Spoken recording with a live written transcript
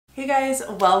Hey guys,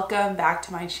 welcome back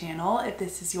to my channel. If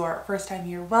this is your first time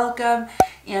here, welcome,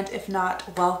 and if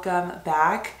not, welcome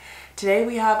back. Today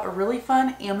we have a really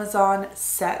fun Amazon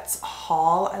sets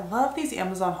haul. I love these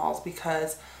Amazon hauls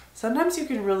because sometimes you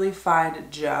can really find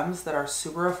gems that are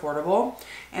super affordable,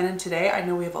 and in today I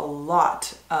know we have a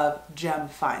lot of gem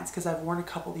finds because I've worn a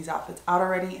couple of these outfits out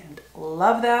already and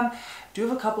love them. I do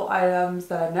have a couple items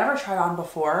that I've never tried on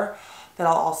before that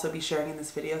I'll also be sharing in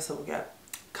this video, so we'll get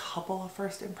couple of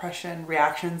first impression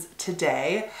reactions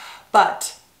today,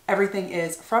 but everything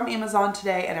is from Amazon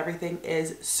today and everything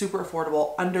is super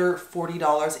affordable, under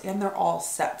 $40, and they're all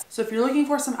sets. So if you're looking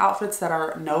for some outfits that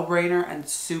are no-brainer and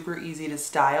super easy to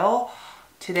style,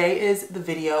 today is the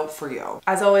video for you.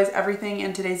 As always, everything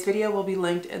in today's video will be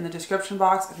linked in the description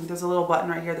box. I think there's a little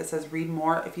button right here that says read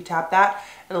more. If you tap that,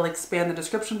 it'll expand the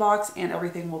description box and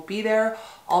everything will be there.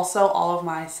 Also, all of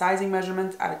my sizing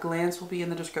measurements at a glance will be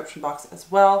in the description box as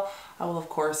well. I will of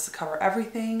course cover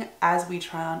everything as we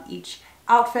try on each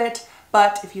outfit,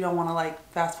 but if you don't want to like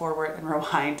fast forward and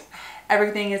rewind,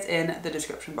 everything is in the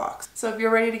description box. So if you're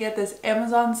ready to get this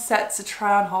Amazon sets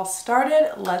try on haul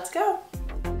started, let's go.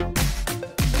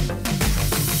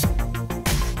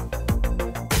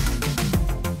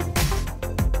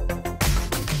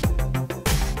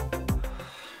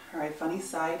 Funny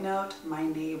side note, my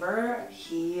neighbor,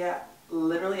 he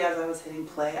literally, as I was hitting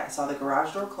play, I saw the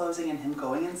garage door closing and him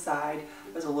going inside.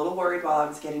 I was a little worried while I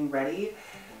was getting ready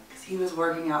because he was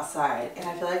working outside, and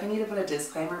I feel like I need to put a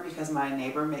disclaimer because my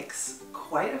neighbor makes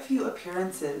quite a few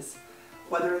appearances,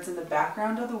 whether it's in the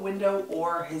background of the window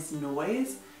or his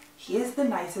noise. He is the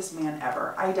nicest man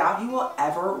ever. I doubt he will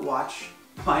ever watch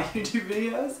my YouTube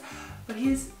videos, but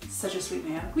he's such a sweet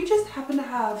man. We just happen to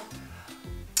have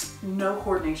no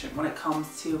coordination when it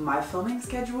comes to my filming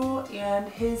schedule and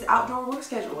his outdoor work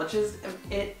schedule, which is,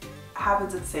 it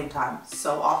happens at the same time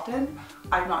so often.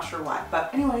 I'm not sure why,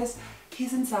 but anyways,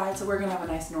 he's inside, so we're gonna have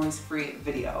a nice noise-free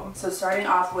video. So starting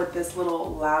off with this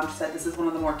little lounge set, this is one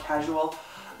of the more casual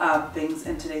things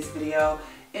in today's video.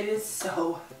 It is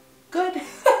so good,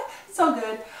 so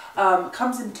good.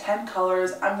 Comes in 10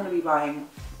 colors. I'm gonna be buying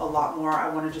a lot more. I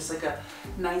wanted just like a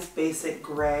nice basic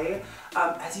gray.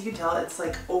 As you can tell, it's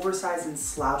like oversized and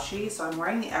slouchy, so I'm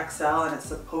wearing the XL and it's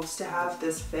supposed to have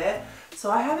this fit. So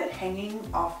I have it hanging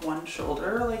off one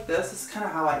shoulder like this. This is kind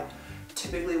of how I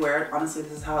typically wear it. Honestly,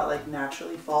 this is how it like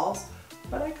naturally falls,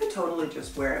 but I could totally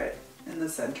just wear it in the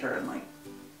center and like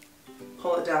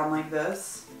pull it down like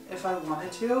this if I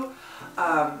wanted to.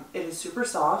 It is super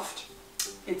soft.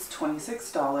 It's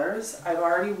 $26. I've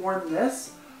already worn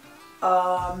this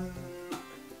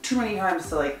too many times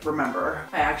to like remember.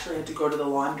 I actually had to go to the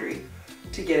laundry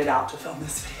to get it out to film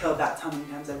this video. That's how many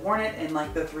times I've worn it in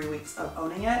like the 3 weeks of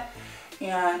owning it.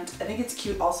 And I think it's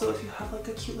cute also if you have like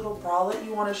a cute little bralette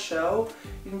you want to show,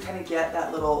 you can kind of get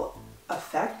that little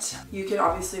effect. You can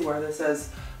obviously wear this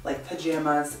as like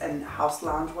pajamas and house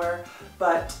loungewear,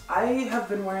 but I have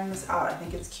been wearing this out. I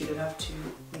think it's cute enough to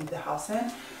leave the house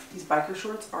in. These biker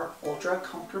shorts are ultra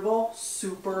comfortable,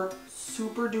 super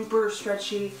duper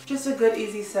stretchy, just a good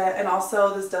easy set. And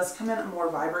also this does come in more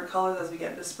vibrant colors as we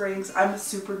get into springs. I'm a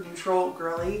super neutral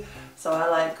girly, so I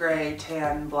like gray,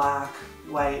 tan, black,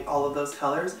 white, all of those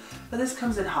colors, but this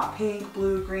comes in hot pink,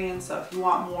 blue, green, so if you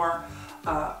want more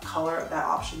color, that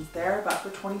option's there. But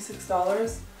for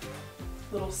 $26,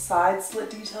 little side slit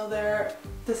detail there,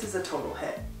 this is a total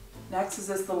hit. Next is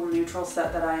this little neutral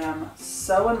set that I am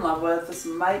so in love with. This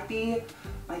might be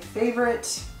my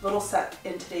favorite little set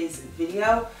in today's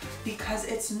video because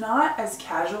it's not as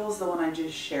casual as the one I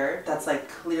just shared that's like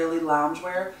clearly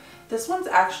loungewear. This one's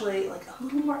actually like a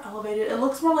little more elevated. It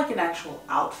looks more like an actual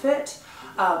outfit,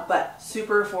 but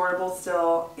super affordable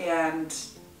still, and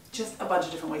just a bunch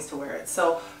of different ways to wear it.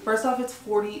 So first off, it's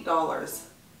 $40.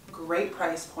 Great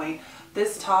price point.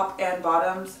 This top and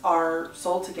bottoms are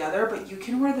sold together, but you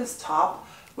can wear this top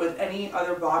with any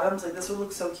other bottoms. Like this would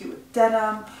look so cute with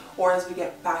denim, or as we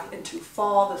get back into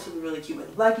fall, this would be really cute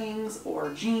with leggings or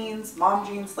jeans, mom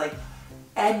jeans, like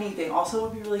anything. Also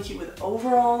would be really cute with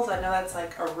overalls. I know that's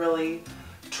like a really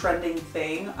trending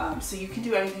thing. So you can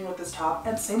do anything with this top,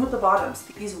 and same with the bottoms.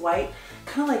 These white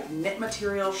kind of like knit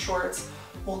material shorts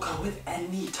will go with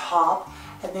any top,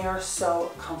 and they are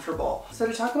so comfortable. So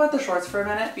to talk about the shorts for a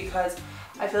minute, because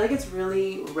I feel like it's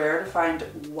really rare to find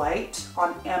white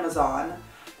on Amazon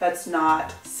that's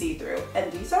not see-through,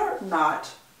 and these are not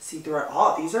see-through at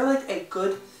all. These are like a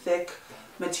good thick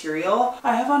material.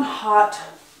 I have on hot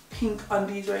pink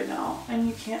undies right now and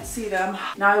you can't see them.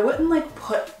 Now I wouldn't like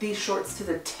put these shorts to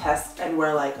the test and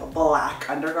wear like black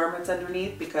undergarments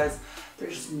underneath because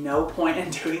there's no point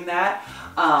in doing that.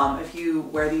 If you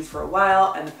wear these for a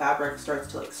while and the fabric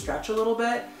starts to like stretch a little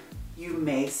bit, you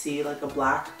may see like a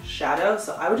black shadow.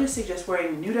 So I would just suggest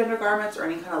wearing nude undergarments or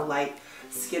any kind of light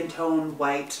skin tone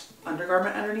white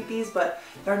undergarment underneath these, but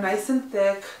they're nice and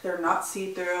thick. They're not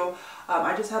see-through.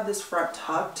 I just have this front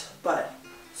tucked, but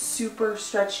super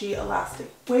stretchy elastic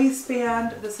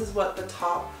waistband. This is what the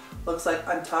top looks like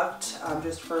untucked,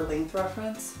 just for length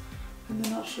reference. And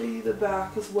then I'll show you the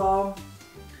back as well.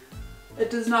 It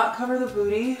does not cover the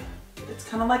booty. It's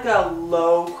kind of like a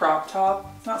low crop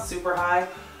top. It's not super high,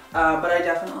 but I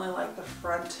definitely like the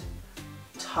front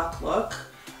tuck look.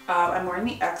 I'm wearing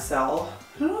the XL.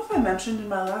 I don't know if I mentioned in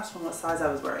my last one what size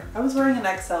I was wearing. I was wearing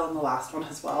an XL in the last one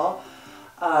as well.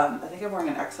 I think I'm wearing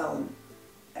an XL in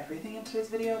everything in today's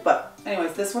video. But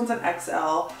anyways, this one's an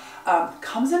XL.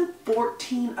 Comes in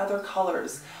 14 other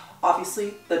colors.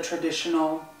 Obviously the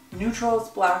traditional neutrals,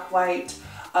 black, white,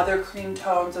 other cream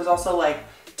tones. There's also like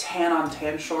tan on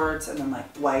tan shorts and then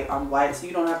like white on white, so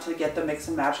you don't have to get the mix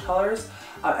and match colors.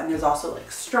 And there's also like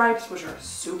stripes, which are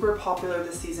super popular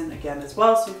this season again as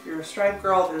well. So if you're a stripe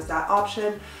girl, there's that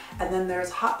option. And then there's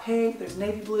hot pink, there's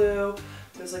navy blue,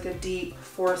 there's like a deep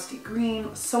foresty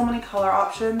green, so many color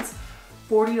options.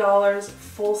 $40,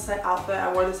 full set outfit.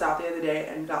 I wore this out the other day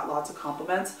and got lots of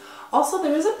compliments. Also,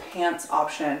 there is a pants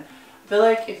option. I feel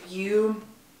like if you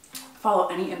follow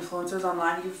any influencers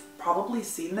online, you've probably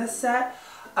seen this set.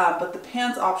 But the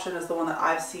pants option is the one that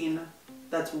I've seen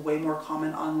that's way more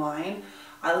common online.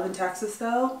 I live in Texas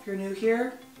though, if you're new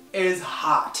here. It is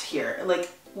hot here. Like,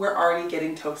 we're already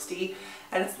getting toasty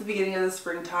and it's the beginning of the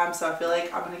springtime, so I feel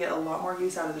like I'm gonna get a lot more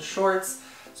use out of the shorts.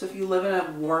 So if you live in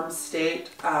a warm state,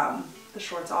 the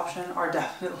shorts option are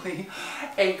definitely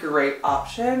a great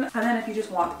option. And then if you just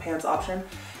want the pants option,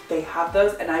 they have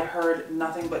those, and I've heard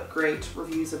nothing but great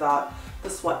reviews about the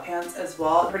sweatpants as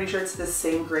well. I'm pretty sure it's the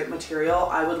same great material.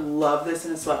 I would love this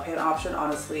in a sweatpant option,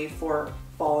 honestly, for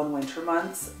fall and winter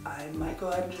months. I might go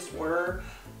ahead and just order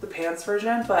the pants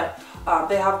version, but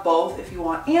they have both if you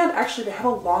want, and actually they have a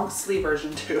long sleeve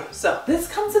version too. So this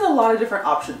comes in a lot of different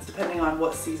options depending on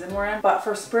what season we're in, but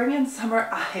for spring and summer,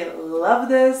 I love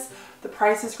this. The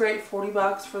price is great, 40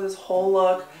 bucks for this whole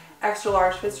look. Extra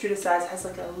large, fits true to size, has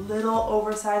like a little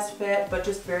oversized fit, but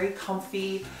just very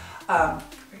comfy,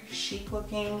 very chic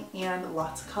looking, and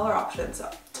lots of color options. So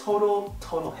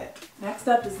total hit. Next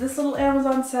up is this little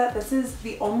Amazon set. This is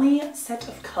the only set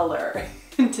of color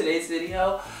in today's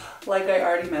video. Like I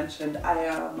already mentioned, I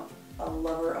am a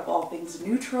lover of all things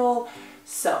neutral.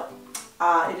 So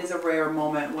it is a rare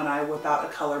moment when I whip out a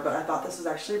color, but I thought this was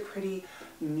actually a pretty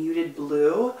muted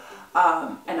blue.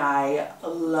 And I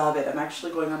love it. I'm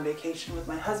actually going on vacation with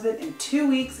my husband in 2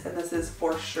 weeks, and this is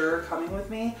for sure coming with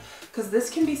me because this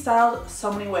can be styled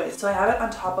so many ways. So I have it on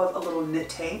top of a little knit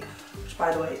tank, which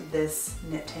by the way, this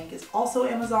knit tank is also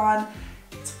Amazon.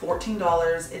 It's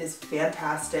 $14. It is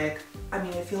fantastic. I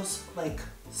mean, it feels like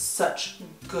such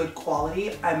good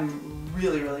quality. I'm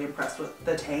really impressed with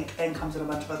the tank, and comes in a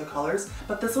bunch of other colors.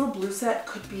 But this little blue set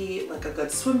could be like a good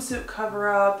swimsuit cover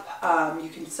up. You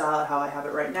can style it how I have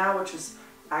it right now, which is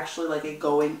actually like a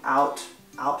going out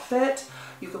outfit.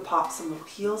 You could pop some little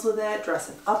heels with it, dress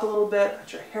it up a little bit,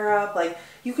 put your hair up. Like,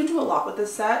 you can do a lot with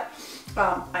this set.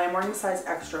 I am wearing the size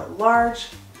extra large.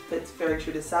 Fits very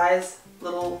true to size.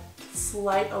 Little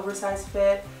slight oversized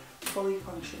fit. Fully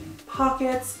functioning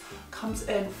pockets. Comes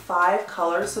in 5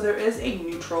 colors, so there is a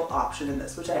neutral option in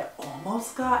this, which I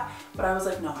almost got, but I was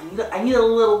like, no, I need a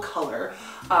little color.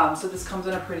 So this comes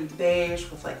in a pretty beige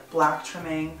with like black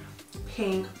trimming,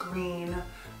 pink, green,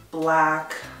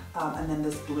 black, and then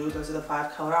this blue. Those are the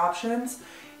 5 color options,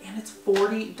 and it's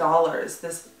 $40.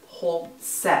 This whole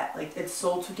set, like, it's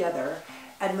sold together,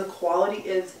 and the quality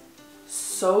is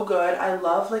so good. I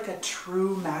love like a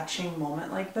true matching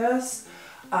moment like this.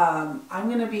 I'm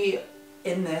gonna be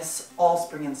in this all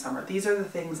spring and summer. These are the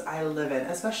things I live in,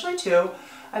 especially too,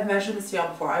 I've mentioned this to y'all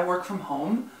before, I work from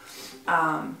home,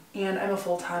 and I'm a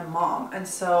full-time mom, and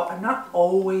so I'm not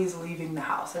always leaving the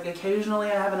house. Like, occasionally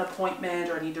I have an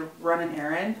appointment or I need to run an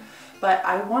errand, but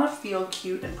I want to feel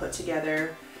cute and put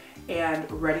together and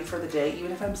ready for the day,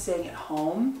 even if I'm staying at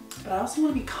home. But I also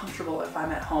want to be comfortable if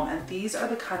I'm at home, and these are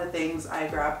the kind of things I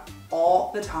grab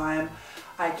all the time.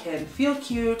 I can feel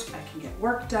cute, I can get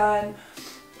work done,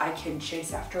 I can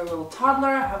chase after a little toddler.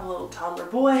 I have a little toddler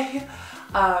boy,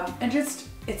 and just,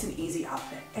 it's an easy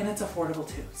outfit, and it's affordable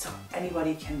too, so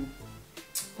anybody can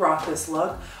rock this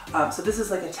look. So this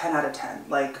is like a 10 out of 10.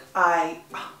 Like, I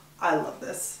love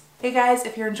this. Hey guys,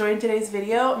 if you're enjoying today's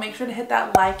video, make sure to hit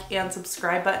that like and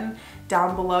subscribe button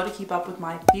down below to keep up with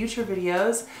my future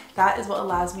videos. That is what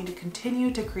allows me to continue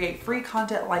to create free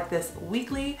content like this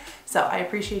weekly. So I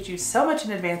appreciate you so much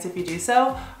in advance if you do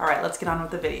so. All right, let's get on with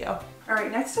the video. All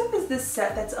right, next up is this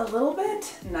set that's a little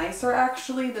bit nicer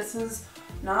actually. This is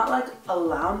not like a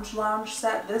lounge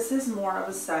set. This is more of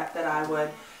a set that I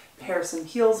would pair some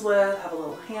heels with, have a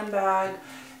little handbag,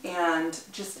 and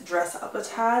just dress up a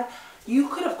tad. You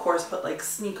could of course put like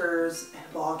sneakers and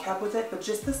a ball cap with it, but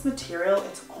just this material,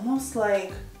 it's almost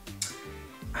like,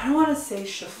 I don't want to say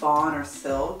chiffon or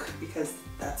silk because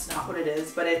that's not what it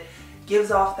is, but it gives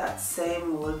off that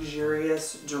same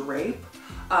luxurious drape.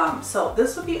 So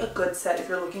this would be a good set if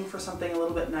you're looking for something a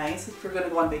little bit nice. If you're going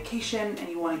to go on vacation and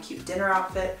you want a cute dinner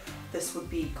outfit, this would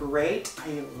be great.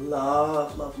 I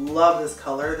love, love, love this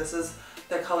color. This is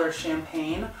the color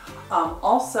Champagne.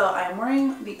 Also, I am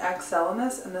wearing the XL in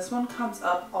this, and this one comes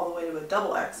up all the way to a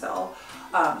double XL.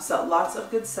 So lots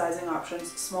of good sizing options,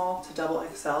 small to double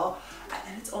XL, and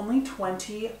then it's only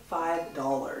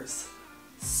 $25.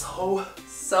 So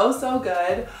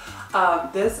good.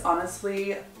 This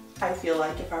honestly, I feel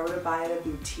like if I were to buy at a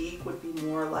boutique would be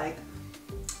more like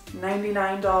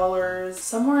 $99,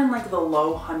 somewhere in like the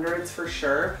low hundreds for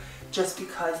sure, just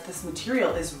because this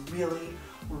material is really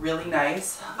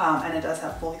nice, and it does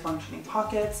have fully functioning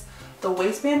pockets. The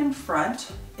waistband in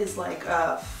front is like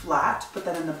flat, but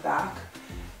then in the back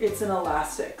it's an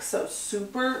elastic, so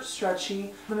super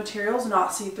stretchy. The material's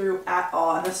not see-through at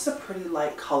all, and this is a pretty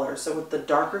light color. So with the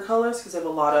darker colors, because I have a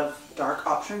lot of dark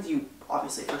options, you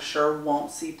obviously for sure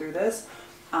won't see through this.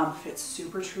 Fits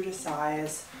super true to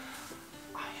size.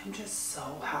 I am just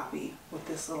so happy with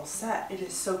this little set. It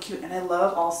is so cute, and I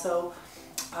love also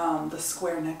the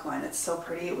square neckline. It's so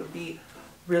pretty. It would be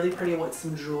really pretty with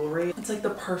some jewelry. It's like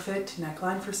the perfect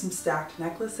neckline for some stacked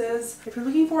necklaces. If you're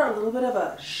looking for a little bit of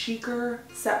a chicer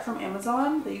set from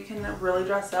Amazon that you can really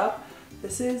dress up,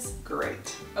 this is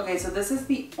great. Okay, so this is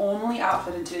the only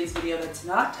outfit in today's video that's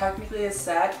not technically a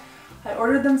set. I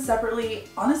ordered them separately,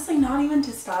 honestly not even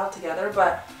to style together,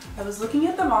 but I was looking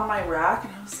at them on my rack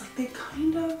and I was like, they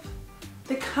kind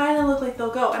of look like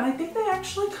they'll go, and I think they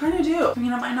actually kind of do. I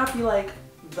mean, it might not be like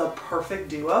the perfect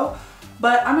duo,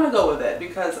 but I'm gonna go with it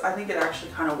because I think it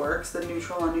actually kind of works, the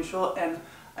neutral on neutral. And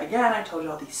again, I told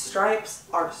y'all these stripes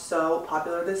are so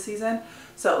popular this season.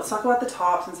 So let's talk about the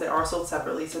top since they are sold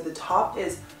separately. So the top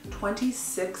is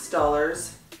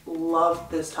 $26. Love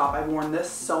this top. I've worn this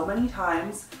so many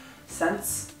times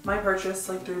since my purchase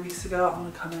like 3 weeks ago. I'm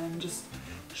gonna come in and just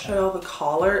show y'all the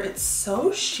collar. It's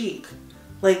so chic.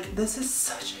 Like, this is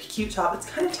such a cute top. It's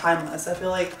kind of timeless. I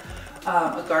feel like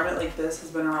a garment like this has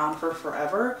been around for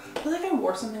forever. I feel like I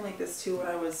wore something like this too when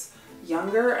I was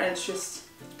younger, and it's just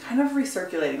kind of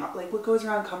recirculating. Like, what goes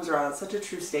around comes around. It's such a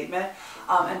true statement.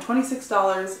 And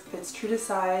 $26, fits true to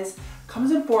size. Comes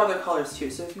in 4 other colors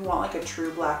too. So if you want like a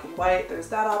true black and white, there's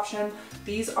that option.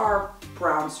 These are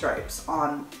brown stripes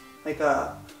on like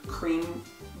a cream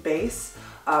base.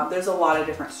 There's a lot of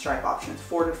different stripe options,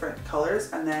 4 different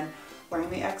colors, and then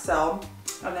wearing the XL.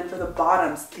 And then for the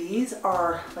bottoms, these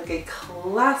are like a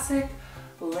classic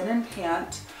linen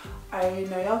pant. I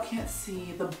know y'all can't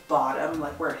see the bottom,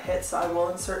 like where it hits, so I will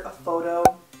insert a photo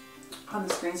on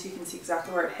the screen so you can see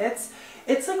exactly where it hits.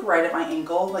 It's like right at my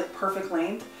ankle, like perfect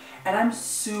length, and I'm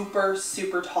super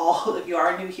tall. If you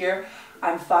are new here,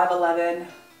 I'm 5'11",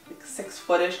 like 6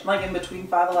 footish. I'm like in between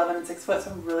 5'11" and 6 foot, so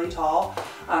I'm really tall.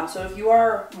 So if you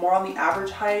are more on the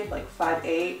average height, like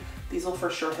 5'8", these will for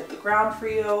sure hit the ground for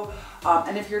you.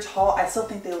 And if you're tall, I still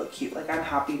think they look cute. Like, I'm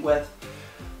happy with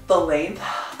the length.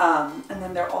 And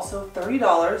then they're also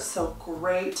 $30, so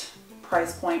great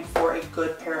price point for a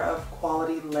good pair of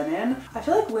quality linen. I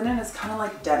feel like linen is kind of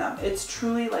like denim. It's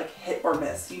truly like hit or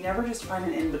miss. You never just find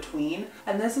an in between.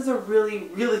 And this is a really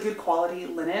good quality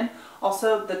linen.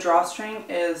 Also, the drawstring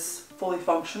is fully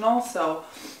functional, so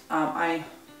I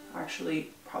actually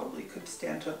probably could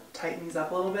stand to tighten these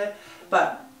up a little bit,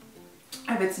 but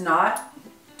if it's not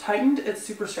tightened, it's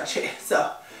super stretchy.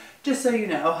 So just so you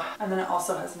know. And then it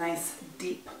also has nice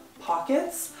deep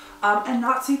pockets, and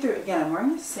not see-through. Again, I'm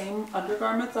wearing the same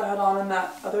undergarments I had on in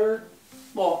that other,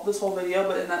 well, this whole video,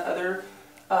 but in that other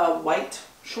white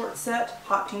short set,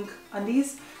 hot pink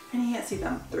undies, and you can't see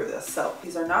them through this. So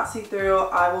these are not see-through.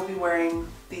 I will be wearing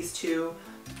these two,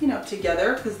 you know,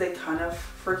 together because they kind of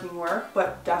freaking work,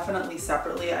 but definitely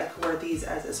separately. I could wear these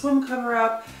as a swim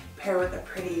cover-up, pair with a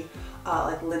pretty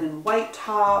like linen white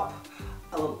top,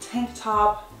 a little tank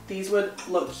top. These would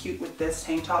look cute with this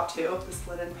tank top too. This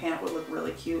linen pant would look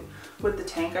really cute with the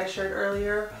tank I shared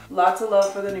earlier. Lots of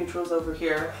love for the neutrals over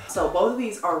here. So both of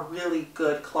these are really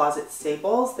good closet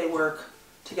staples. They work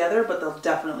together, but they'll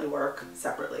definitely work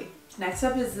separately. Next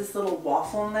up is this little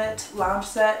waffle knit lounge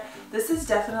set. This is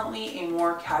definitely a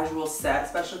more casual set,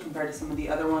 especially compared to some of the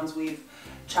other ones we've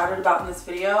chatted about in this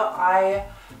video. I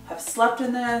have slept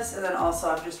in this, and then also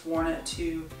I've just worn it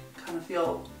to kind of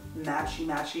feel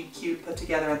matchy, cute, put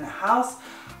together in the house.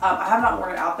 I have not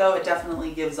worn it out though. It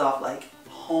definitely gives off like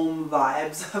home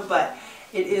vibes, but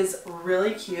it is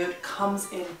really cute.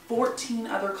 Comes in 14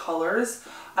 other colors.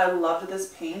 I loved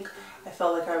this pink. I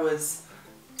felt like I was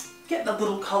getting a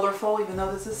little colorful, even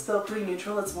though this is still pretty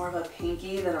neutral. It's more of a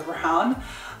pinky than a brown.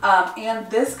 And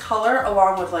this color,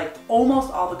 along with like almost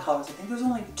all the colors, I think there's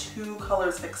only 2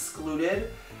 colors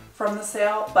excluded from the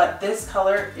sale, but this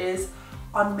color is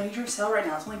on major sale right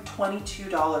now. It's only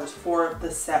 $22 for the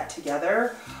set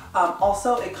together.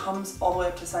 Also, it comes all the way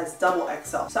up to size double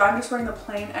XL. So I'm just wearing the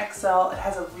plain XL. It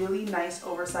has a really nice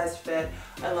oversized fit.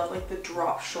 I love like the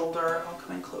drop shoulder. I'll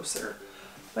come in closer.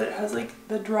 But it has like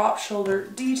the drop shoulder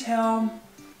detail.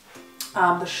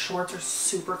 The shorts are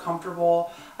super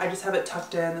comfortable. I just have it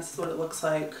tucked in. This is what it looks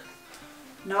like.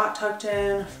 Not tucked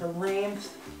in for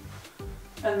length.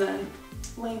 And then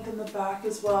length in the back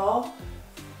as well.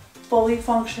 Fully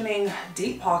functioning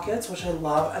deep pockets, which I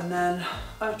love. And then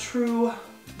a true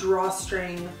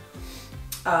drawstring,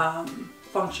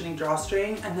 functioning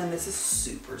drawstring. And then this is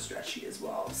super stretchy as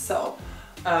well. So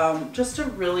just a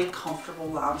really comfortable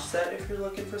lounge set if you're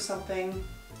looking for something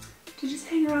to just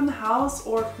hang around the house,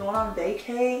 or if you're going on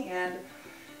vacay and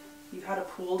you've had a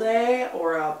pool day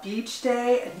or a beach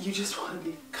day and you just want to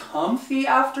be comfy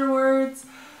afterwards.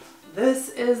 This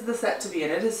is the set to be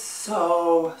in. It is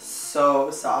so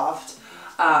soft,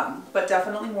 but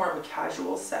definitely more of a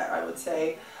casual set, I would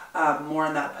say, more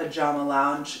in that pajama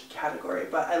lounge category,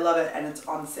 but I love it and it's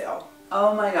on sale.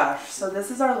 Oh my gosh, so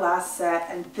this is our last set,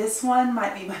 and this one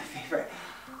might be my favorite.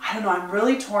 I don't know, I'm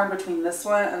really torn between this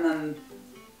one and then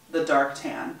the dark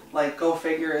tan. Like, go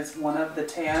figure, is one of the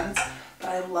tans. But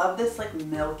I love this like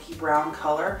milky brown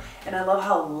color, and I love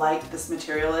how light this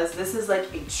material is. This is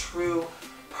like a true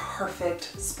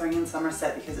perfect spring and summer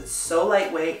set because it's so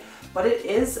lightweight, but it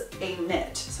is a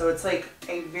knit. So it's like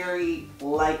a very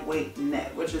lightweight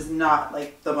knit, which is not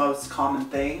like the most common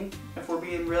thing, if we're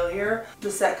being real here. The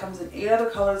set comes in 8 other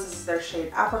colors. This is their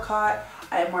shade Apricot.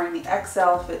 I am wearing the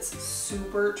XL, fits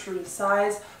super true to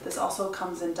size. This also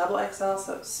comes in double XL,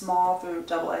 so small through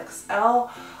double XL,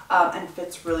 and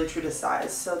fits really true to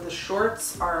size. So the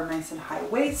shorts are nice and high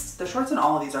waist. The shorts in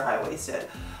all of these are high waisted.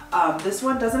 This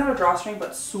one doesn't have a drawstring,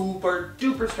 but super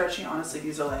duper stretchy. Honestly,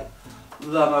 these are like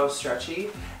the most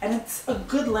stretchy, and it's a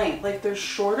good length. Like, they're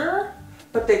shorter,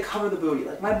 but they cover the booty.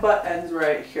 Like, my butt ends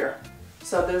right here.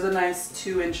 So there's a nice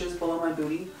 2 inches below my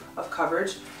booty of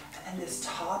coverage. And this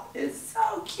top is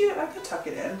so cute. I could tuck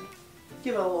it in,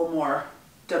 give it a little more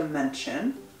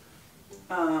dimension.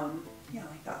 Yeah,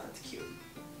 like that, that's cute.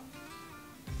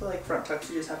 I feel like front tucks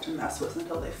you just have to mess with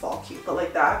until they fall cute, but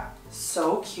like that,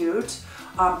 so cute.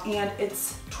 And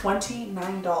it's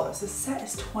 $29. This set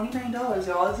is $29,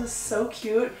 y'all. This is so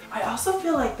cute. I also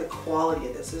feel like the quality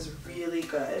of this is really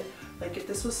good. Like, if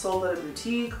this was sold at a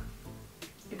boutique,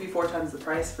 it'd be 4 times the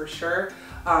price for sure.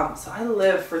 So I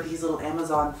live for these little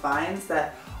Amazon finds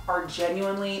that are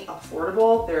genuinely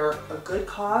affordable. They're a good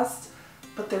cost,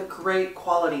 but they're great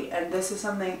quality. And this is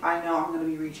something I know I'm gonna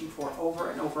be reaching for over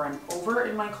and over and over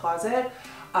in my closet.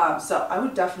 So I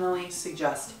would definitely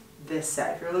suggest this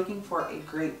set. If you're looking for a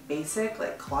great basic,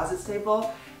 like, closet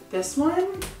staple, this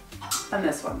one and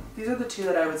this one. These are the 2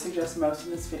 that I would suggest most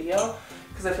in this video,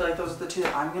 because I feel like those are the 2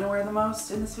 that I'm gonna wear the most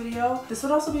in this video. This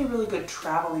would also be a really good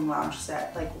traveling lounge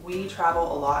set. Like, we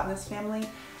travel a lot in this family,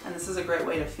 and this is a great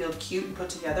way to feel cute and put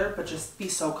together, but just be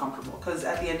so comfortable, because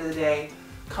at the end of the day,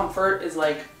 comfort is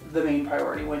like the main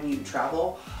priority when you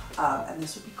travel. And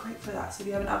this would be great for that. So if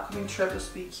you have an upcoming trip, this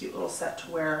would be a cute little set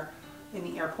to wear in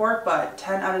the airport, but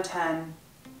 10 out of 10.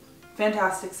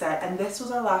 Fantastic set, and this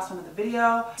was our last one of the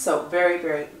video. So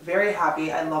very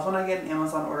happy. I love when I get an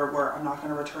Amazon order where I'm not going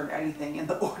to return anything in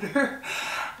the order,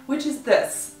 which is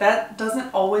this. That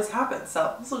doesn't always happen,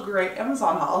 so this is a great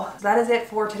Amazon haul. That is it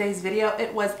for today's video.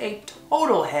 It was a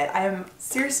total hit. I am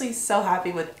seriously so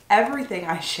happy with everything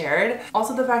I shared.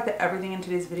 Also, the fact that everything in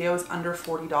today's video is under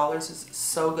 $40 is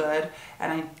so good,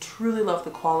 and I truly love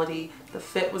the quality. The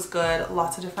fit was good,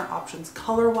 lots of different options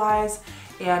color-wise,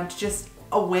 and just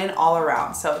a win all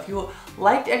around. So if you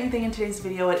liked anything in today's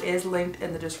video, it is linked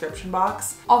in the description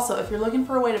box. Also, if you're looking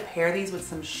for a way to pair these with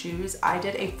some shoes, I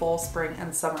did a full spring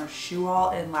and summer shoe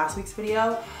haul in last week's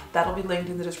video. That'll be linked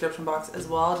in the description box as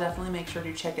well. Definitely make sure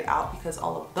to check it out because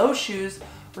all of those shoes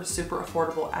were super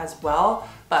affordable as well.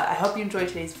 But I hope you enjoyed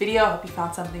today's video. I hope you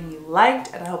found something you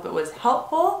liked and I hope it was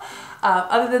helpful.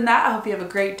 Other than that, I hope you have a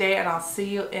great day and I'll see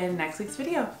you in next week's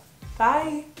video.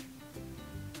 Bye.